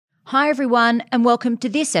Hi everyone and welcome to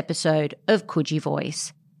this episode of Coogee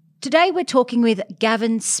Voice. Today we're talking with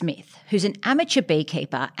Gavin Smith, who's an amateur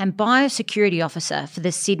beekeeper and biosecurity officer for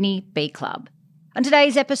the Sydney Bee Club. On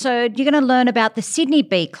today's episode, you're going to learn about the Sydney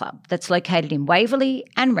Bee Club that's located in Waverley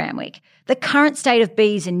and Randwick, the current state of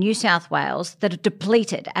bees in New South Wales that are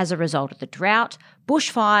depleted as a result of the drought,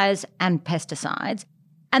 bushfires and pesticides,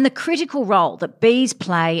 and the critical role that bees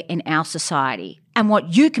play in our society and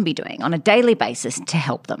what you can be doing on a daily basis to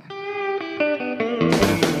help them.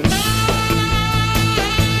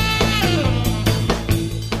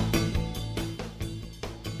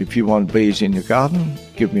 If you want bees in your garden,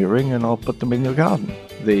 give me a ring and I'll put them in your garden.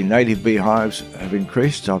 The native beehives have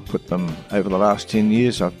increased. I've put them, over the last 10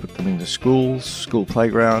 years, I've put them into schools, school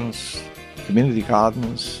playgrounds, community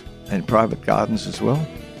gardens and private gardens as well.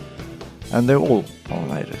 And they're all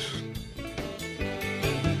pollinators.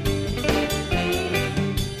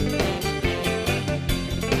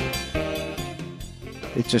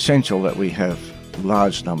 It's essential that we have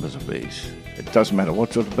large numbers of bees. It doesn't matter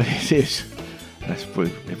what sort of bee it is.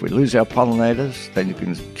 If we lose our pollinators, then you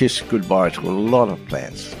can kiss goodbye to a lot of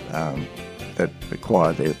plants that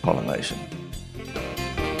require their pollination.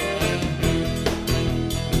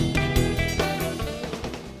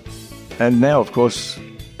 And now, of course,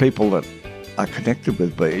 people that are connected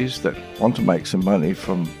with bees that want to make some money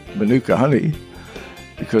from Manuka honey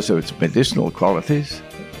because of its medicinal qualities,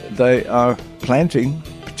 they are planting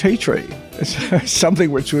tea tree. It's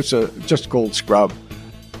something which was just called scrub.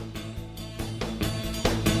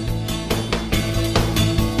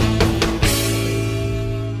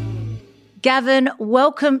 Gavin,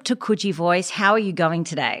 welcome to Coogee Voice. How are you going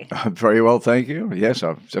today? Very well, thank you. Yes,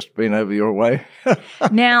 I've just been over your way.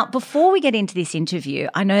 Now, before we get into this interview,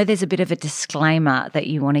 I know there's a bit of a disclaimer that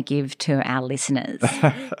you want to give to our listeners.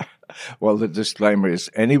 Well, the disclaimer is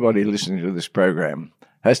anybody listening to this program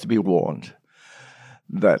has to be warned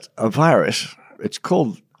that a virus, it's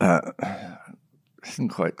called, I haven't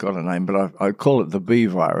quite got a name, but I call it the bee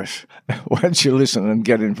virus. Once you listen and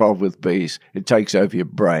get involved with bees, it takes over your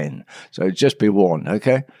brain. So just be warned,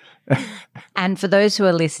 okay? And for those who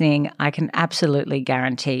are listening, I can absolutely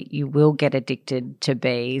guarantee you will get addicted to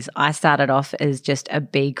bees. I started off as just a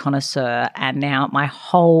bee connoisseur, and now my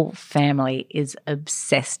whole family is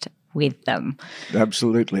obsessed with them.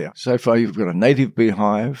 Absolutely. So far, you've got a native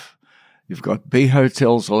beehive. You've got bee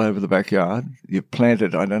hotels all over the backyard. You've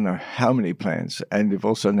planted I don't know how many plants, and you've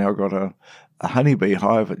also now got a honeybee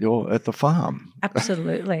hive at the farm.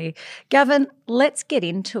 Absolutely. Gavin, let's get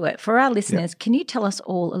into it. For our listeners, Can you tell us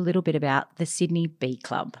all a little bit about the Sydney Bee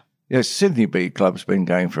Club? Yes, Sydney Bee Club's been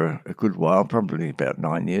going for a good while, probably about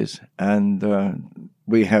 9 years, and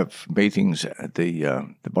we have meetings at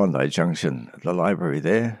the Bondi Junction, the library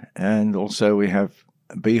there, and also we have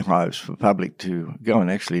beehives for public to go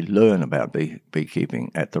and actually learn about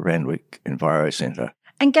beekeeping at the Randwick Enviro Centre.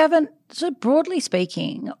 And Gavin, so broadly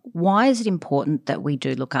speaking, why is it important that we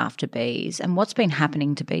do look after bees, and what's been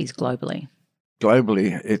happening to bees globally?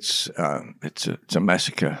 Globally, it's a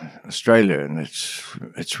massacre. Australia, and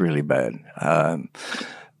it's really bad.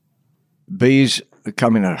 Bees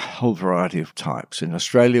come in a whole variety of types. In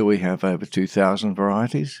Australia, we have over 2,000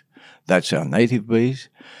 varieties. That's our native bees.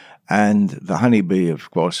 And the honeybee,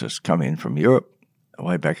 of course, has come in from Europe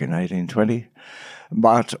way back in 1820.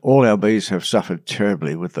 But all our bees have suffered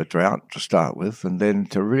terribly with the drought to start with. And then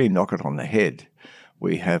to really knock it on the head,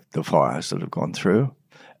 we have the fires that have gone through.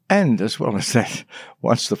 And as well as that,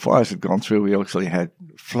 once the fires had gone through, we actually had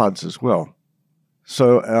floods as well.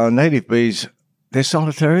 So our native bees, they're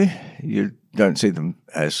solitary. You don't see them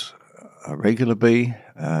as a regular bee.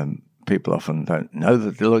 People often don't know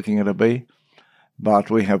that they're looking at a bee.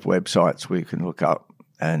 But we have websites where you can look up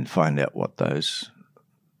and find out what those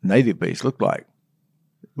native bees look like.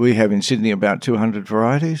 We have in Sydney about 200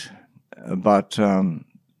 varieties, but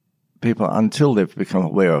people, until they've become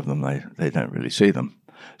aware of them, they don't really see them.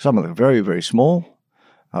 Some of them are very, very small,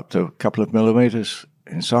 up to a couple of millimetres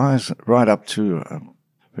in size, right up to,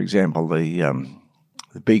 for example, the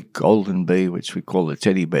big golden bee, which we call the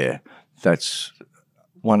teddy bear. That's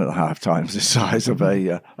 1.5 times the size of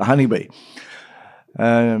a honeybee.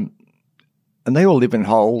 And they all live in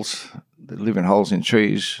holes. They live in holes in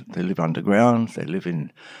trees. They live underground. They live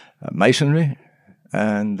in masonry.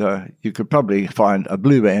 And you could probably find a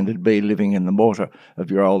blue-banded bee living in the mortar of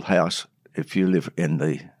your old house if you live in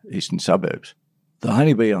the eastern suburbs. The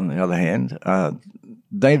honeybee, on the other hand,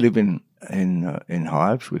 they live in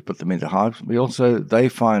hives. We put them into hives. They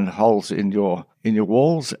find holes in your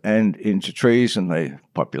walls and into trees, and they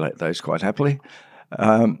populate those quite happily.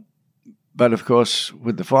 But of course,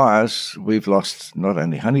 with the fires, we've lost not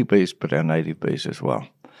only honeybees but our native bees as well.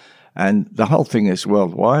 And the whole thing is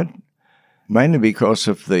worldwide, mainly because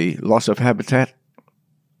of the loss of habitat,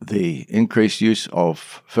 the increased use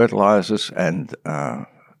of fertilizers and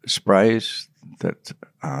sprays that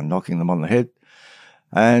are knocking them on the head.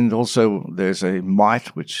 And also there's a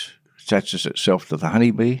mite which attaches itself to the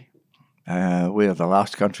honeybee. We are the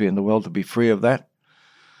last country in the world to be free of that.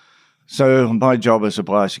 So my job as a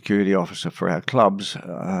biosecurity officer for our clubs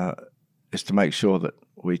is to make sure that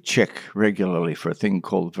we check regularly for a thing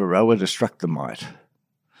called Varroa destructor mite.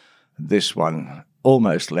 This one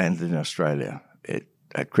almost landed in Australia.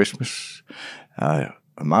 At Christmas, a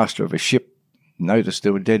master of a ship noticed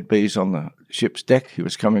there were dead bees on the ship's deck. He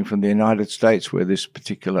was coming from the United States, where this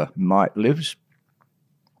particular mite lives,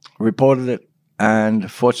 reported it,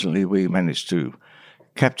 and fortunately we managed to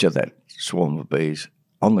capture that swarm of bees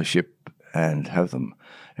on the ship and have them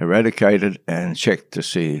eradicated and checked to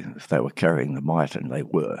see if they were carrying the mite, and they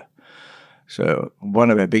were. So one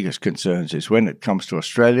of our biggest concerns is when it comes to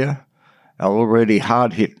Australia, our already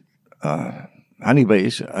hard-hit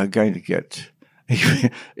honeybees are going to get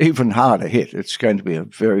even harder hit. It's going to be a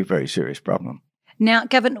very, very serious problem. Now,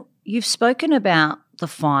 Gavin, you've spoken about the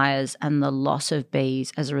fires and the loss of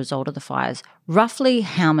bees as a result of the fires. Roughly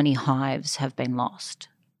how many hives have been lost?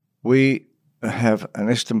 We have an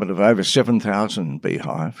estimate of over 7,000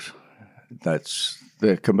 beehives.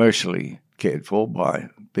 They're commercially cared for by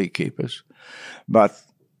beekeepers. But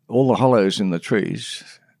all the hollows in the trees,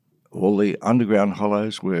 all the underground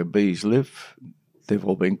hollows where bees live, they've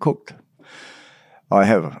all been cooked. I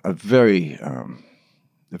have a very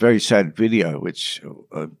sad video, which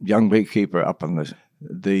a young beekeeper up on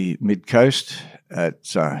the mid-coast,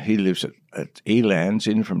 he lives at Elands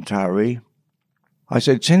in from Taree. I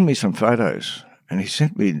said, send me some photos. And he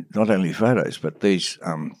sent me not only photos, but these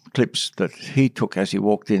clips that he took as he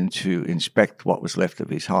walked in to inspect what was left of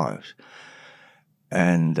his hives.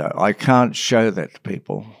 And I can't show that to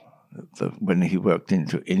people when he worked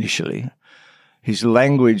into initially. His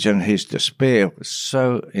language and his despair was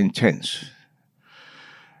so intense.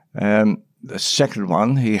 The second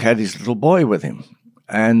one, he had his little boy with him,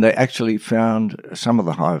 and they actually found some of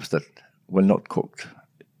the hives that were not cooked.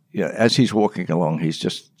 As he's walking along, he's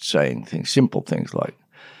just saying simple things like,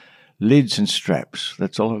 lids and straps,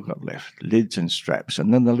 that's all I've got left, lids and straps.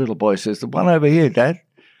 And then the little boy says, the one over here, Dad.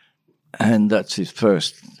 And that's his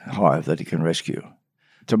first hive that he can rescue.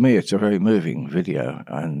 To me, it's a very moving video,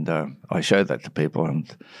 and I show that to people,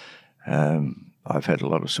 and I've had a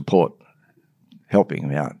lot of support helping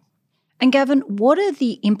me out. And Gavin, what are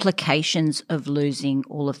the implications of losing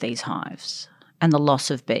all of these hives and the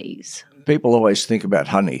loss of bees? People always think about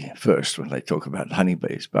honey first when they talk about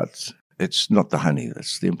honeybees, but it's not the honey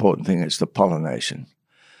that's the important thing, it's the pollination.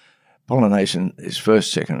 Pollination is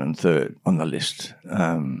first, second, and third on the list.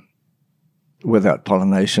 Without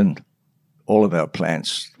pollination, all of our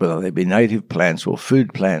plants, whether they be native plants or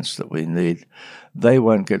food plants that we need, they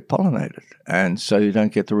won't get pollinated. And so you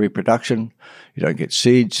don't get the reproduction, you don't get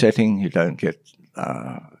seed setting, you don't get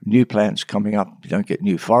new plants coming up, you don't get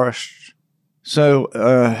new forests. So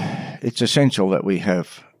it's essential that we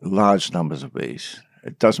have large numbers of bees.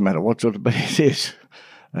 It doesn't matter what sort of bee it is.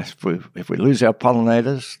 If we lose our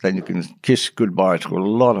pollinators, then you can kiss goodbye to a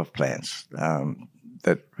lot of plants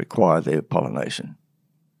that require their pollination.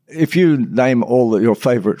 If you name all your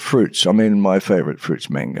favourite fruits, my favourite fruit's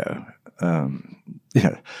mango.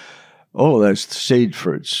 All of those seed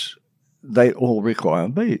fruits, they all require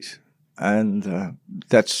bees. And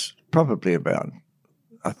that's probably about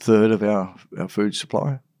a third of our food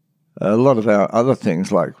supply. A lot of our other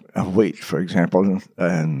things like wheat, for example,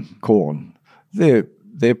 and corn, they're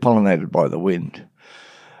pollinated by the wind.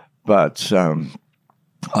 But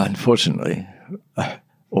unfortunately,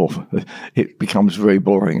 it becomes very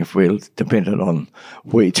boring if we're dependent on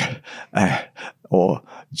wheat or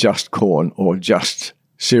just corn or just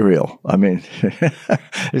cereal.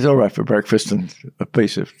 It's all right for breakfast and a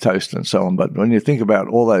piece of toast and so on, but when you think about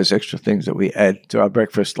all those extra things that we add to our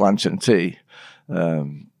breakfast, lunch and tea,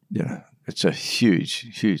 it's a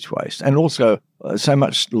huge, huge waste. And also, so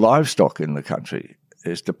much livestock in the country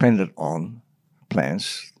is dependent on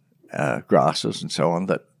plants, grasses and so on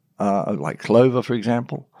that like clover, for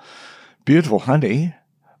example. Beautiful honey,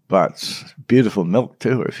 but beautiful milk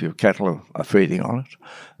too if your cattle are feeding on it.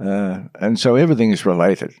 And so everything is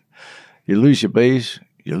related. You lose your bees,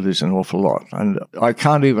 you lose an awful lot. And I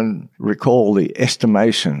can't even recall the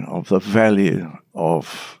estimation of the value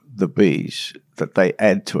of the bees that they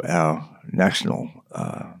add to our national...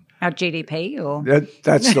 our GDP? Or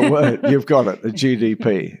that's the word. You've got it, the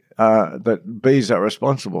GDP, that bees are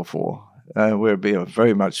responsible for. We'd be a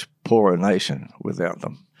very much poorer nation without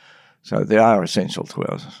them. So they are essential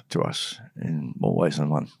to us in more ways than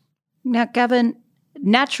one. Now, Gavin,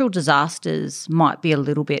 natural disasters might be a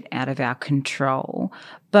little bit out of our control,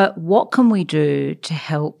 but what can we do to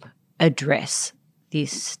help address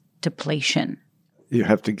this depletion? You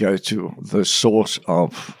have to go to the source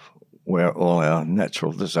of where all our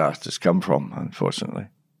natural disasters come from, unfortunately.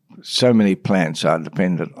 So many plants are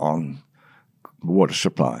dependent on water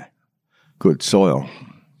supply, good soil,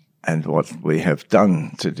 and what we have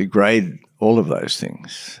done to degrade all of those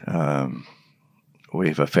things.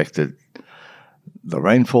 We've affected the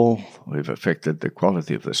rainfall, we've affected the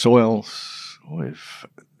quality of the soils, we've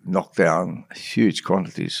knocked down huge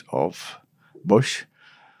quantities of bush.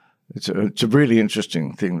 It's a really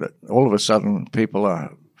interesting thing that all of a sudden people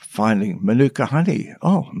are finding Manuka honey.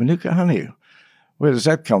 Oh, Manuka honey. Where does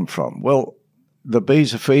that come from? Well, the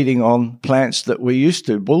bees are feeding on plants that we used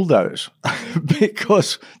to bulldoze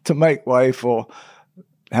because to make way for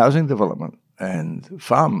housing development and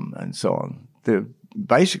farm and so on. They're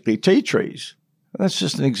basically tea trees. That's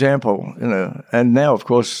just an example, And now, of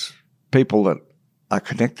course, people that are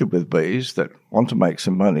connected with bees that want to make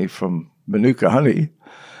some money from Manuka honey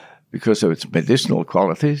because of its medicinal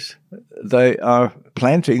qualities, they are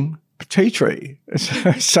planting a tea tree,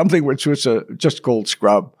 something which was just called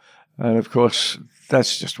scrub. And, of course,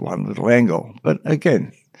 that's just one little angle. But,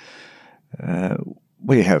 again,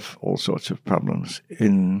 we have all sorts of problems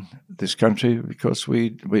in this country because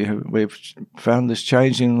we've found this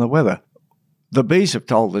change in the weather. The bees have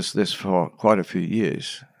told us this for quite a few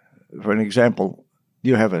years. For an example,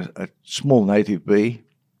 you have a small native bee,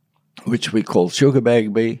 which we call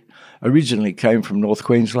sugarbag bee, originally came from North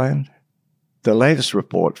Queensland. The latest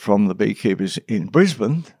report from the beekeepers in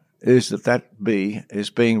Brisbane is that bee is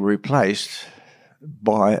being replaced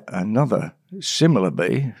by another similar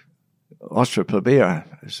bee,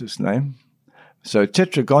 Ostroplebea is his name. So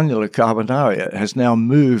Tetragonula carbonaria has now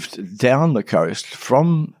moved down the coast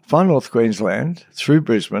from far North Queensland through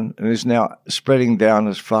Brisbane and is now spreading down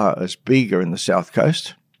as far as Bega in the south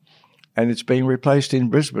coast. And it's being replaced in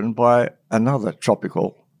Brisbane by another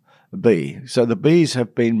tropical bee. So the bees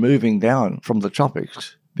have been moving down from the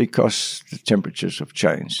tropics because the temperatures have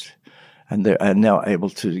changed and they are now able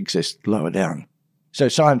to exist lower down. So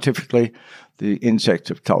scientifically, the insects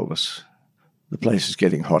have told us the place is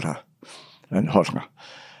getting hotter and hotter.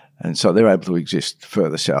 And so they're able to exist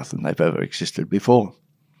further south than they've ever existed before.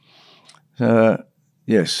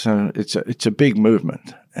 Yes, it's a big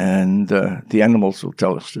movement, and the animals will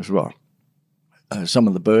tell us as well. Some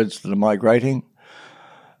of the birds that are migrating,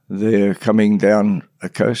 they're coming down a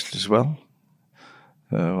coast as well.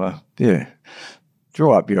 Draw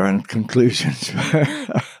up your own conclusions.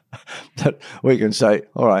 But we can say,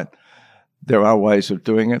 all right, there are ways of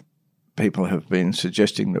doing it. People have been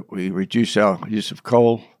suggesting that we reduce our use of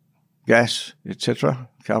coal, gas, etc.,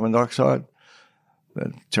 carbon dioxide.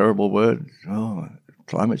 That terrible word. Oh,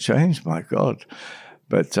 climate change, my God.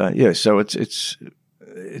 But so it's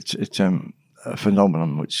a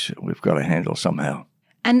phenomenon which we've got to handle somehow.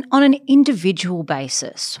 And on an individual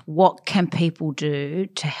basis, what can people do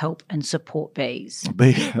to help and support bees?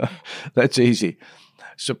 That's easy.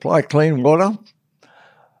 Supply clean water.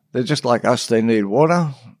 They're just like us. They need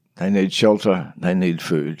water, they need shelter, they need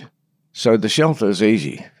food. So the shelter is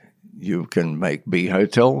easy. You can make bee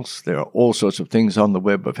hotels. There are all sorts of things on the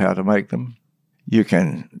web of how to make them. You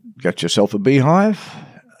can get yourself a beehive,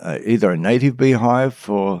 either a native beehive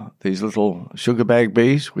for these little sugarbag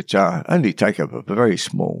bees, which only take up a very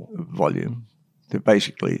small volume. They're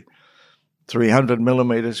basically 300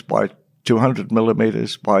 millimetres by 200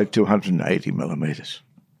 millimetres by 280 millimetres.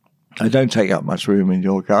 They don't take up much room in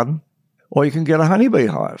your garden. Or you can get a honeybee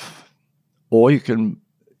hive. Or you can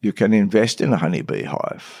invest in a honeybee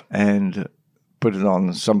hive and put it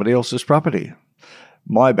on somebody else's property.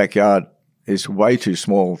 My backyard is way too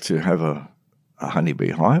small to have a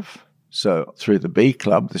honeybee hive. So through the bee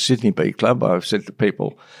club, the Sydney Bee Club, I've said to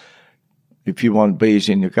people, if you want bees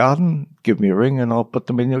in your garden, give me a ring and I'll put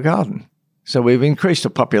them in your garden. So we've increased the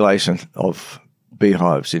population of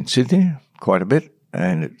beehives in Sydney quite a bit,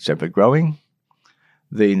 and it's ever growing.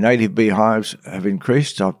 The native beehives have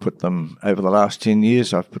increased. I've put them, over the last 10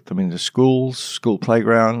 years, I've put them into schools, school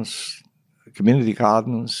playgrounds, community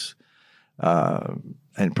gardens,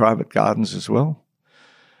 and private gardens as well.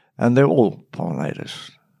 And they're all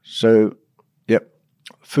pollinators. So,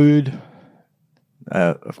 food,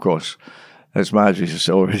 of course, as Marjorie has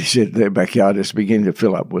already said, their backyard is beginning to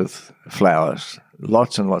fill up with flowers,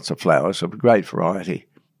 lots and lots of flowers of great variety.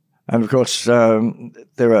 And, of course,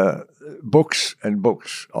 there are books and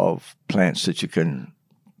books of plants that you can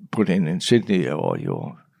put in Sydney or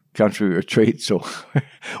your country retreats or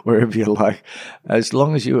wherever you like, as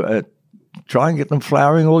long as you try and get them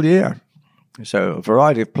flowering all year. So a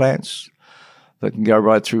variety of plants that can go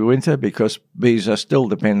right through winter, because bees are still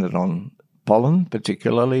dependent on pollen,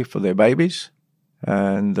 particularly for their babies.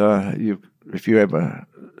 And if you ever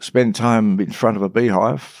spend time in front of a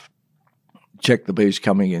beehive, check the bees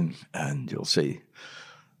coming in, and you'll see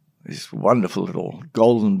these wonderful little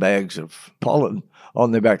golden bags of pollen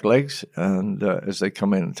on their back legs, and as they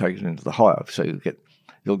come in and take it into the hive. So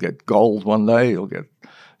you'll get gold one day, you'll get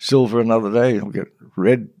silver another day, you'll get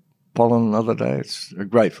red pollen another day. It's a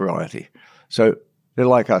great variety. So they're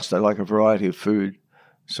like us, they like a variety of food,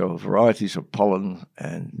 so varieties of pollen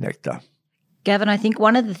and nectar. Gavin, I think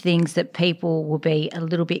one of the things that people will be a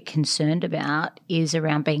little bit concerned about is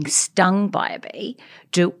around being stung by a bee.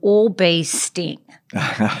 Do all bees sting?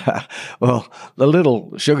 Well, the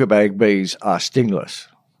little sugar bag bees are stingless.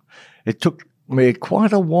 It took me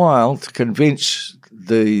quite a while to convince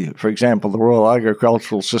for example, the Royal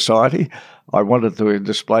Agricultural Society. I wanted to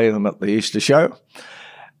display them at the Easter show,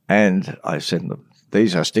 and I said,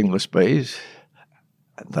 these are stingless bees.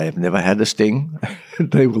 They have never had a sting.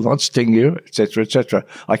 They will not sting you, etc., etc.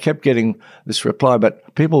 I kept getting this reply,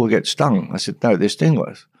 but people will get stung. I said, no, they're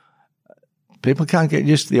stingless. People can't get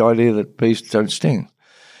used to the idea that bees don't sting.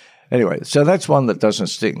 Anyway, so that's one that doesn't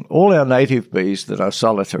sting. All our native bees that are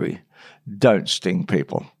solitary don't sting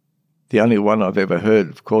people. The only one I've ever heard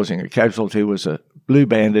of causing a casualty was a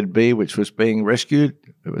blue-banded bee which was being rescued.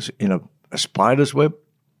 It was in a spider's web.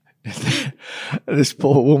 This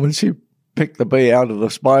poor woman, she picked the bee out of the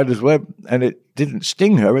spider's web, and it didn't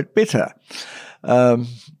sting her, it bit her.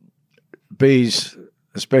 Bees,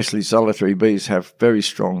 especially solitary bees, have very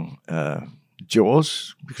strong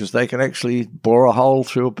jaws, because they can actually bore a hole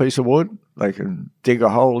through a piece of wood. They can dig a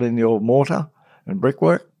hole in your mortar and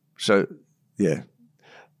brickwork. So, yeah,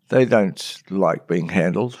 they don't like being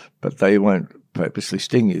handled, but they won't purposely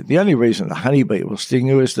sting you. The only reason the honeybee will sting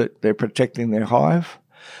you is that they're protecting their hive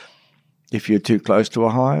if you're too close to a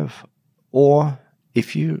hive, or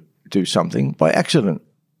if you do something by accident.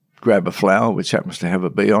 Grab a flower which happens to have a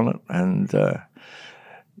bee on it, and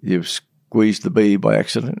you've squeezed the bee by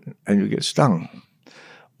accident and you get stung.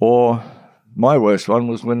 Or my worst one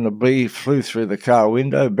was when the bee flew through the car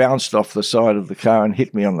window, bounced off the side of the car and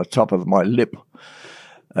hit me on the top of my lip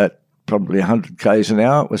at probably 100 k's an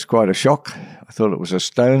hour. It was quite a shock. I thought it was a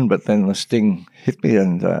stone, but then the sting hit me,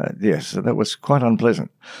 and yes, so that was quite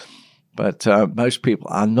unpleasant. But most people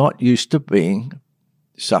are not used to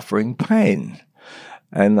suffering pain.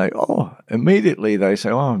 And immediately they say,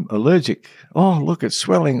 I'm allergic. Oh, look, it's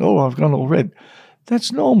swelling. Oh, I've gone all red.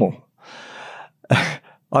 That's normal.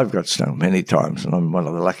 I've got stung many times, and I'm one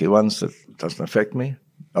of the lucky ones that doesn't affect me.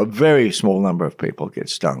 A very small number of people get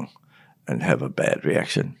stung and have a bad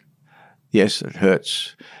reaction. Yes, it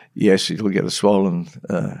hurts. Yes, you'll get a swollen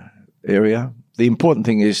area. The important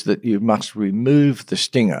thing is that you must remove the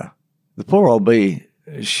stinger. The poor old bee,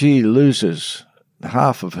 she loses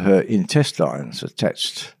half of her intestines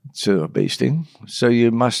attached to a bee sting, so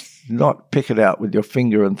you must not pick it out with your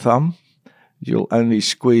finger and thumb. You'll only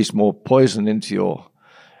squeeze more poison into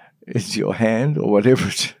your hand or whatever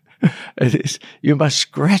it is. You must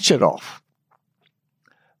scratch it off.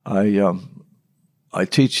 I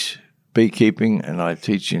teach beekeeping, and I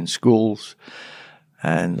teach in schools,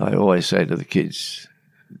 and I always say to the kids,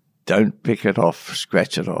 don't pick it off,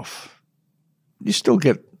 scratch it off. You still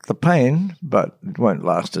get the pain, but it won't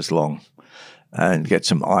last as long. And get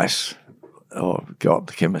some ice, or go up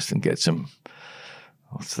to the chemist and get some,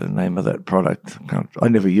 what's the name of that product? I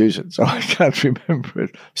never use it, so I can't remember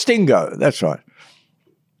it. Stingo, that's right.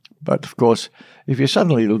 But, of course, if you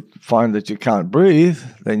suddenly find that you can't breathe,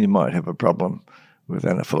 then you might have a problem with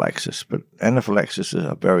anaphylaxis. But anaphylaxis is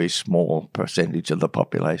a very small percentage of the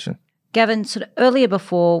population. Gavin, sort of earlier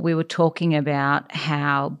before we were talking about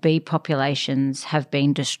how bee populations have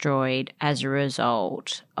been destroyed as a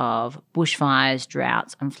result of bushfires,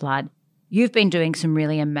 droughts and flood. You've been doing some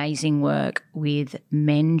really amazing work with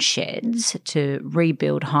men's sheds to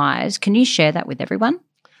rebuild hives. Can you share that with everyone?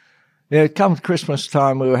 Yeah, come Christmas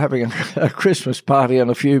time, we were having a Christmas party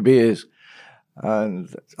and a few beers,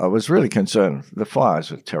 and I was really concerned. The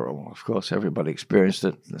fires were terrible. Of course, everybody experienced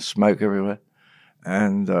it, the smoke everywhere.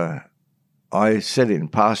 And I said in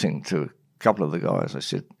passing to a couple of the guys, I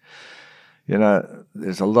said,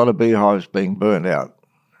 there's a lot of beehives being burned out.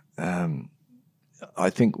 I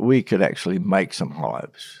think we could actually make some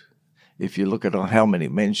hives. If you look at how many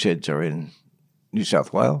men's sheds are in New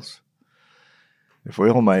South Wales, if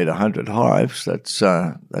we all made 100 hives, that's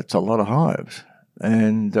a lot of hives.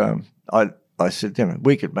 And I said,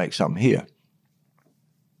 we could make some here.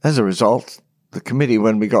 As a result, the committee,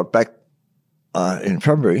 when we got back in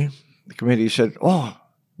February, the committee said, "Oh,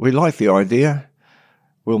 we like the idea.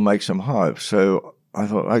 We'll make some hives." So I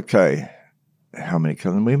thought, okay, how many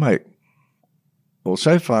can we make? Well,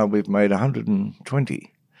 so far we've made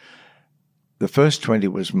 120. The first 20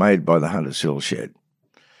 was made by the Hunters Hill shed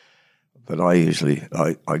that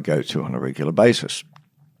I go to on a regular basis.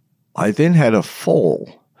 I then had a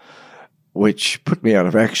fall, which put me out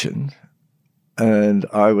of action, and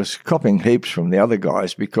I was copying heaps from the other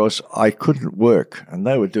guys because I couldn't work, and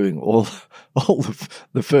they were doing all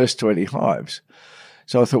the first 20 hives.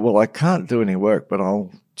 So I thought, well, I can't do any work, but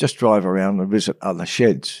I'll just drive around and visit other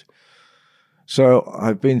sheds. So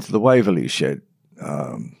I've been to the Waverley shed,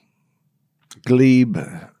 Glebe,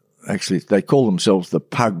 actually they call themselves the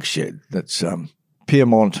Pug shed. That's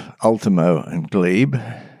Piermont, Ultimo and Glebe.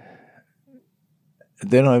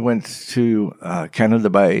 Then I went to Canada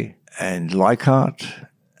Bay and Leichhardt,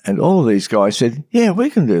 and all of these guys said, yeah, we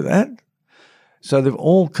can do that. So they've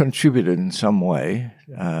all contributed in some way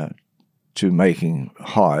to making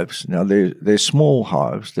hives. Now, they're small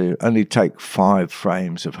hives. They only take 5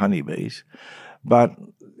 frames of honeybees, but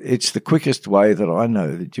it's the quickest way that I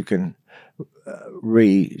know that you can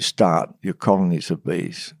restart your colonies of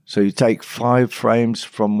bees. So you take 5 frames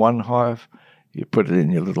from one hive, you put it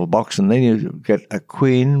in your little box, and then you get a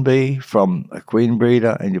queen bee from a queen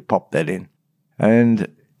breeder, and you pop that in. And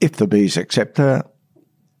if the bees accept her,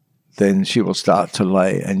 then she will start to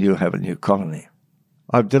lay, and you'll have a new colony.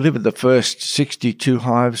 I've delivered the first 62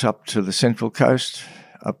 hives up to the Central Coast,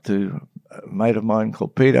 up to a mate of mine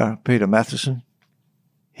called Peter Matheson.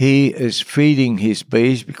 He is feeding his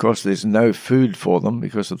bees because there's no food for them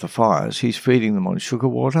because of the fires. He's feeding them on sugar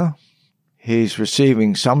water. He's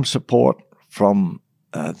receiving some support from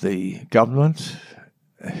the government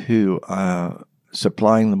who are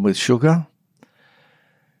supplying them with sugar.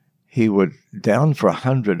 He would down for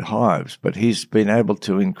 100 hives, but he's been able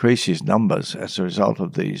to increase his numbers as a result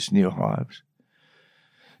of these new hives.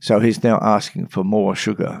 So he's now asking for more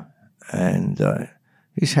sugar, and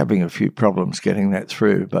he's having a few problems getting that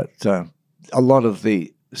through. But a lot of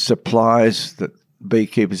the supplies that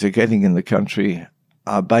beekeepers are getting in the country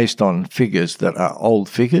are based on figures that are old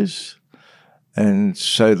figures, and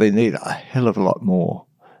so they need a hell of a lot more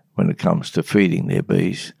when it comes to feeding their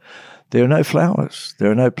bees. There are no flowers.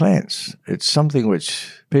 There are no plants. It's something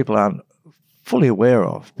which people aren't fully aware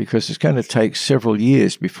of because it's going to take several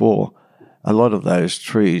years before a lot of those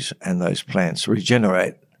trees and those plants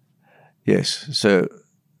regenerate. Yes, so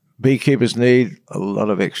beekeepers need a lot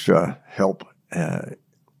of extra help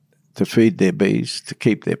to feed their bees, to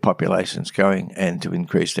keep their populations going and to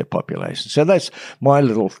increase their population. So that's my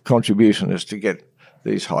little contribution, is to get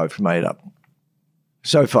these hives made up.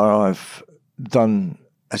 So far I've done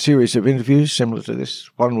a series of interviews similar to this,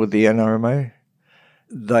 one with the NRMA.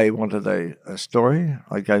 They wanted a story.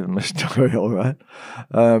 I gave them a story, all right.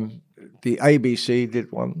 The ABC did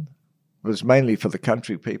one. It was mainly for the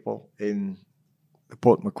country people in the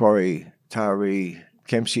Port Macquarie, Taree,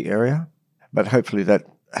 Kempsey area, but hopefully that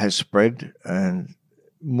has spread and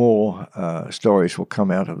more stories will come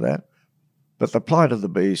out of that. But the plight of the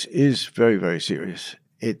bees is very, very serious.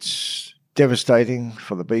 It's devastating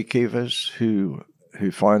for the beekeepers who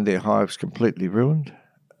find their hives completely ruined,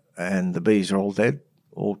 and the bees are all dead,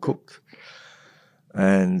 all cooked.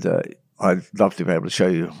 And I'd love to be able to show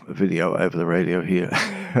you a video over the radio here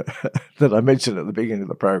that I mentioned at the beginning of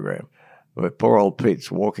the program, where poor old Pete's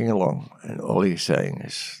walking along, and all he's saying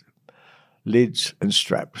is lids and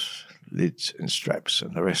straps,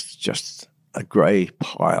 and the rest is just a grey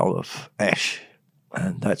pile of ash,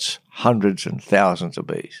 and that's hundreds and thousands of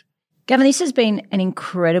bees. Gavin, this has been an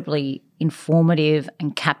incredibly informative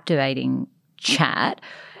and captivating chat.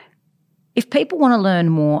 If people want to learn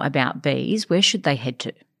more about bees, where should they head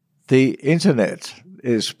to? The internet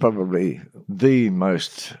is probably the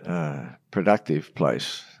most productive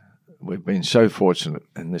place. We've been so fortunate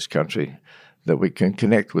in this country that we can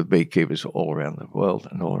connect with beekeepers all around the world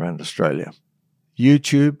and all around Australia.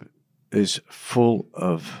 YouTube is full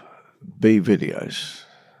of bee videos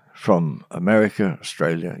from America,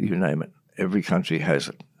 Australia, you name it. Every country has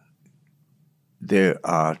it. There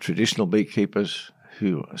are traditional beekeepers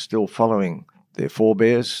who are still following their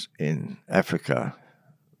forebears in Africa,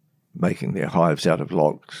 making their hives out of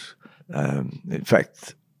logs. In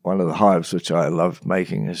fact, one of the hives which I love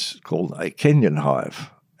making is called a Kenyan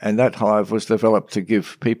hive. And that hive was developed to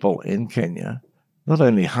give people in Kenya not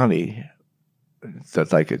only honey that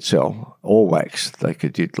they could sell, or wax they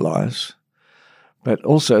could utilize, but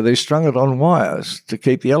also they strung it on wires to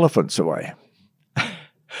keep the elephants away.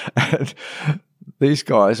 And these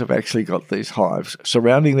guys have actually got these hives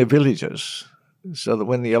surrounding their villages so that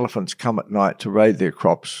when the elephants come at night to raid their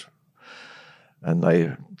crops, and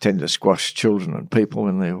they tend to squash children and people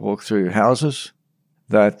when they walk through houses,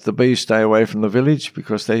 that the bees stay away from the village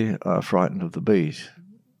because they are frightened of the bees.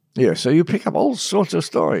 Yeah, so you pick up all sorts of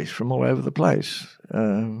stories from all over the place.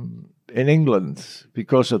 In England,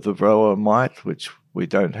 because of the Varroa mite, which we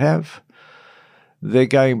don't have, they're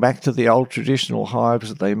going back to the old traditional hives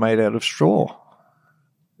that they made out of straw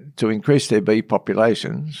to increase their bee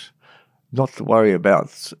populations, not to worry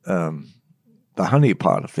about the honey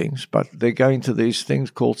part of things, but they're going to these things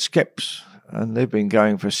called skeps, and they've been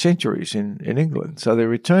going for centuries in England. So they're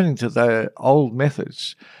returning to their old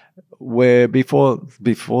methods where before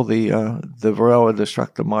the Varroa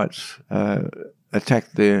destructor mites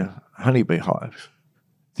attacked their honeybee hives.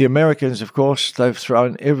 The Americans, of course, they've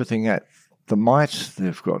thrown everything at the mites.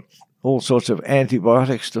 They've got all sorts of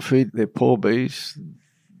antibiotics to feed their poor bees.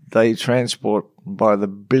 They transport by the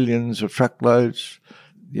billions of truckloads.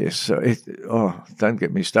 Yes, don't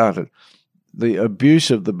get me started. The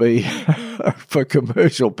abuse of the bee for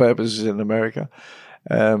commercial purposes in America,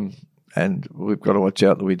 and we've got to watch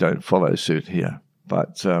out that we don't follow suit here.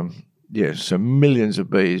 But, so millions of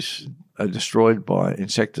bees are destroyed by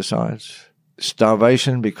insecticides.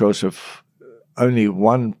 Starvation because of only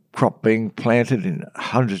one crop being planted in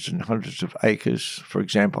hundreds and hundreds of acres, for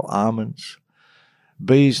example, almonds.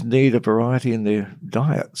 Bees need a variety in their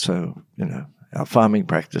diet, so, our farming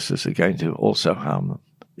practices are going to also harm them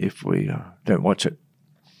if we don't watch it.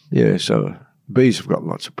 Yeah, so bees have got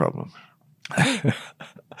lots of problems.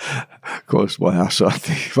 Caused by us, I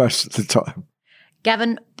think, most of the time.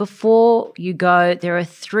 Gavin, before you go, there are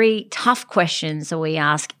 3 tough questions that we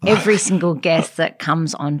ask every single guest that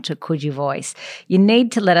comes onto Coogee Voice. You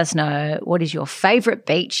need to let us know, what is your favourite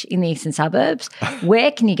beach in the eastern suburbs?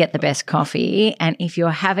 Where can you get the best coffee? And if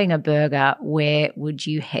you're having a burger, where would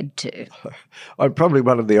you head to? I'm probably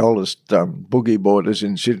one of the oldest boogie boarders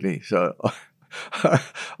in Sydney, so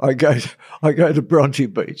I go to Bronte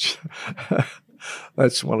Beach.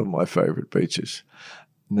 That's one of my favourite beaches.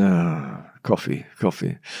 No, coffee.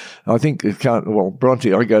 I think it can't. Well,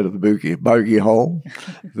 Bronte, I go to the bogey hole,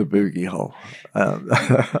 the bogey hole,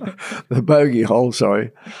 the bogey hole.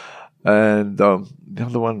 Sorry, and the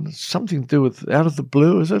other one, something to do with Out of the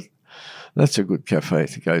Blue. Is it? That's a good cafe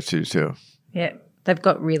to go to too. Yeah, they've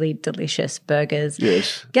got really delicious burgers.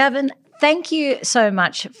 Yes, Gavin, thank you so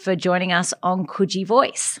much for joining us on Coogee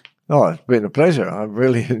Voice. Oh, it's been a pleasure. I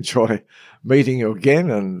really enjoy meeting you again,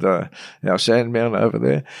 and our Sandman over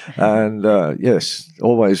there. And yes,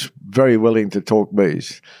 always very willing to talk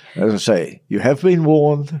bees. As I say, you have been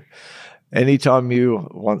warned. Anytime you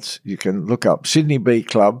want, you can look up Sydney Bee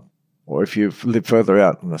Club, or if you live further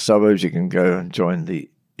out in the suburbs, you can go and join the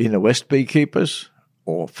Inner West Beekeepers,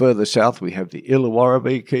 or further south, we have the Illawarra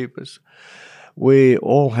Beekeepers. We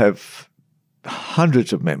all have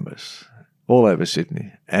hundreds of members all over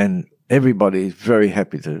Sydney, and everybody is very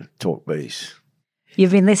happy to talk bees.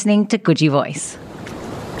 You've been listening to Coogee Voice.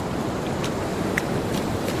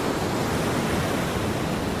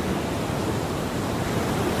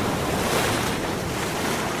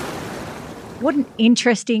 What an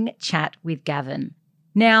interesting chat with Gavin.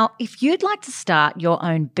 Now, if you'd like to start your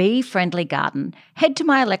own bee-friendly garden, head to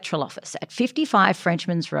my electoral office at 55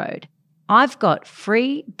 Frenchman's Road. I've got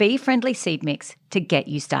free bee-friendly seed mix to get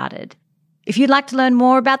you started. If you'd like to learn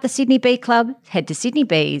more about the Sydney Bee Club, head to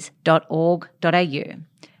sydneybees.org.au.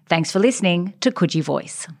 Thanks for listening to Coogee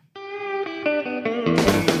Voice.